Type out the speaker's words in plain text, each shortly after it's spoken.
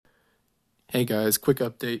Hey guys, quick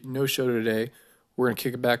update. No show today. We're going to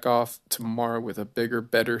kick it back off tomorrow with a bigger,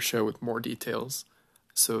 better show with more details.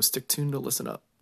 So stick tuned to listen up.